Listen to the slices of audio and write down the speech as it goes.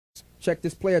Check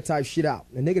this player type shit out.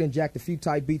 A nigga done jacked a few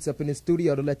type beats up in this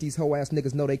studio to let these hoe ass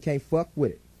niggas know they can't fuck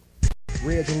with it.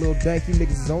 Reg and Lil Dank, you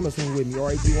niggas is on this one with me.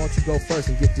 RAD, why don't you go first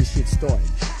and get this shit started?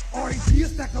 RAD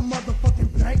is like a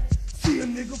motherfucking bank. See a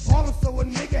nigga falling, so a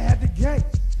nigga had to gang.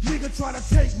 Nigga try to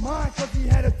take mine, cause he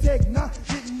had to take nine.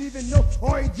 Didn't even know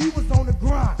RAD was on the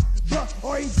grind. But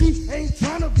RAD ain't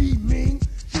trying to be mean.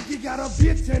 Think he got a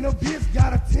bitch and a bitch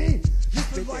got a team.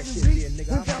 This is like a beat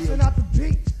and bouncing out the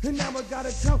beat. And now I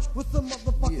gotta come with some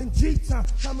motherfucking G-time.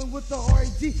 Coming with the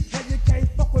RAD, now you can't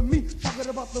fuck with me. Talking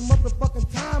about the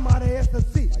motherfucking time out of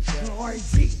SSC.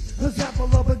 RAD,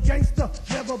 example of a gangster.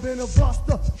 Never been a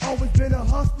buster, always been a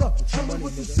hustler. Coming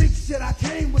with some sick shit, I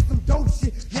came with some dope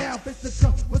shit. Now I'm to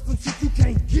come with some shit you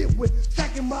can't get with.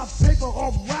 Stacking my paper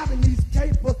off, robbing these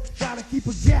capers. Gotta keep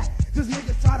a gap, cause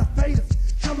niggas try to fade us.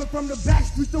 Coming from the back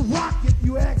street to rock, if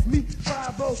you ask me.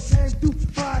 5-0 came through,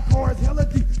 5 cars hella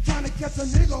deep. Trying to catch a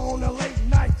nigga on a late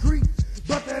night creep.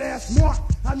 But that ass smart,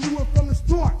 I knew it from the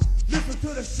start. Listen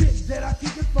to the shit that I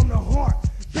kick it from the heart.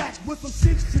 Back with some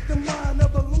sick shit, the mind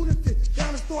of a lunatic.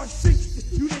 Down to start sick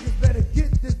shit, you niggas better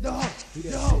get this. The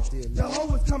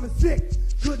hoe is coming sick.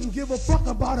 Couldn't give a fuck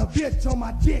about a bitch on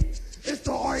my dick. It's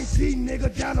the RAD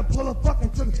nigga down to pull a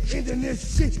fucking trigger. Ending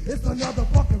this shit, it's another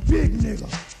fucking big nigga.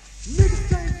 Niggas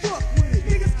can't fuck with it.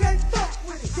 Niggas can't fuck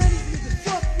with it. Can these niggas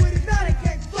fuck with it? Now they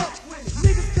can't fuck with it.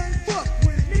 Niggas can't fuck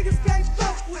with it. Niggas can't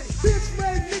fuck with it. Bitch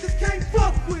made niggas can't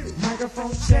fuck with it.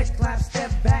 Microphone check, clap,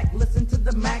 step back, listen to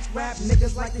the Mac rap.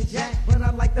 Niggas like the jack, but I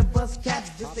like the bust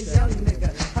cats. Just a young nigga.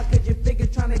 How could you figure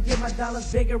trying to get my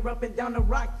dollars bigger up and down the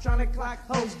rock? Trying to clock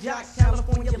hoes, jock,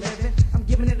 California living. I'm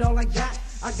giving it all I got.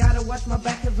 I gotta watch my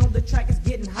back cause on the track it's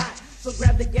getting hot. So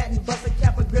grab the gat and bust a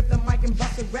cap or grip the mic and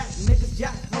bust a rap. Niggas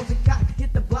jock, hoes and cock,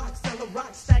 hit the block, sell a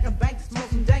rock, stack a bank, smoke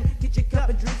some dank, get your cup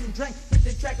and drink some drink. Hit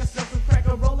the track or sell some crack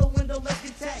or roll a window, let's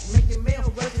get tack. Make your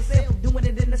mail, rush and sale, doing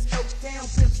it in the scope town.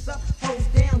 Pimps up, hoes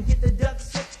down, get the duck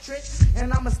sick trick.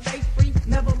 And I'ma stay free,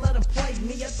 never let them play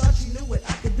me. I thought you knew it,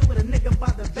 I could do it, a nigga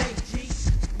by the bank, G.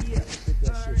 Yeah.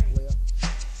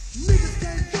 Niggas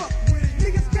can't fuck with it.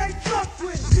 Niggas can't fuck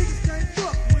with it. Niggas can't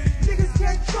fuck with it. Niggas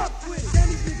can't fuck with it. Can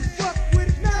these niggas fuck with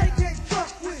it? Now they can't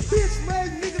fuck with it. Bitch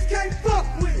made niggas can't fuck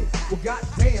with it. Well,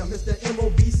 goddamn, it's the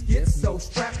mobb schizo.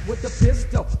 Strapped with the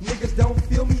pistol. Niggas don't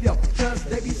feel me though, cause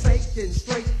they be faking,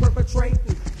 straight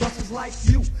perpetrating. Busters like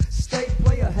you, stay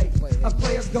player hate. A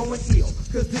player's going ill,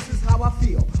 cause this is how I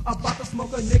feel. About to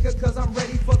smoke a nigga, cause I'm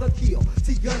ready for the kill.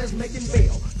 T-Gun is making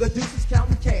bail, the deuce is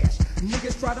counting cash.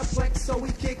 Niggas try to flex, so we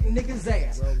kick niggas'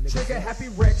 ass. Trigger happy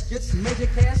wreck, gets major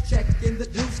cash check. And the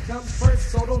deuce comes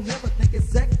first, so don't never think it's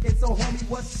second. So homie,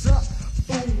 what's up?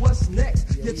 Fool, what's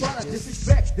next? You try to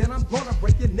disrespect, then I'm gonna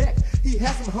break your neck. He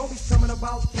had some homies coming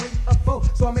about 3 or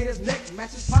 4, so I made his neck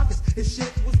match his pockets. His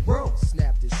shit was broke.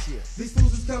 Snap this shit. These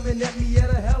fools is coming at me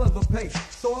at a hell of a pace.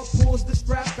 So I pulls the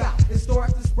strap out and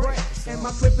starts to spray. And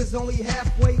my clip is only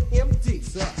halfway empty.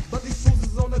 But these fools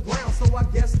is on the ground, so I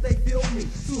guess they feel me.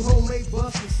 2 homemade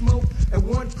busts and smoke, and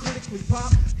 1 critically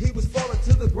pop. He was falling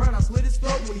to the ground, I slit his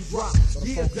throat when he dropped.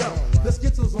 Yeah, though, the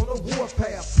schizo's on the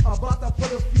warpath. About to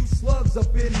put a few slugs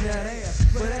up in that ass.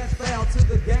 But that foul to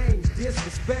the game,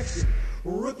 disrespected.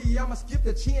 Rookie, I'ma skip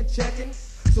the chin checking.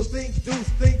 So think deuce,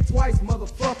 think twice,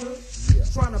 motherfucker.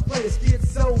 Trying to play the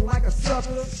schizo like a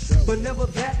sucker. But never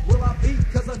that will I be,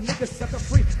 cause a nigga sucker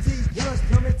free. T-Guns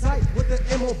coming tight with the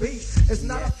mobb. It's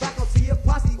not a faculty, a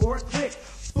posse, or a clique.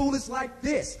 Foolish like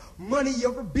this, money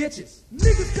over bitches.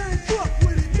 Niggas can't fuck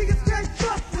with it. Niggas can't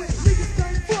fuck with it. Niggas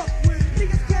can't fuck with it.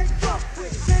 Niggas can't fuck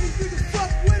with it. Can these niggas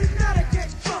fuck with it? Now they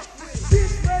can't fuck with it.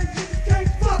 Bitch made niggas can't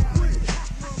fuck with it.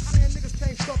 You know what I'm saying? Niggas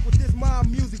can't fuck with this mob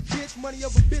music, bitch. Money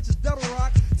over bitches, double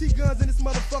rock. T-Guns in this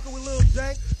motherfucker with Lil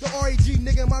Dank. The RAG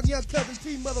nigga and my young cousin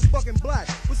T motherfucking Black.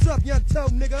 What's up, young toe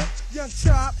nigga? Young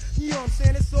Chop. You know what I'm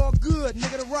saying? It's all good,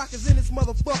 nigga. The rock is in this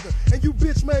motherfucker. And you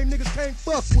bitch made niggas can't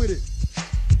fuck with it.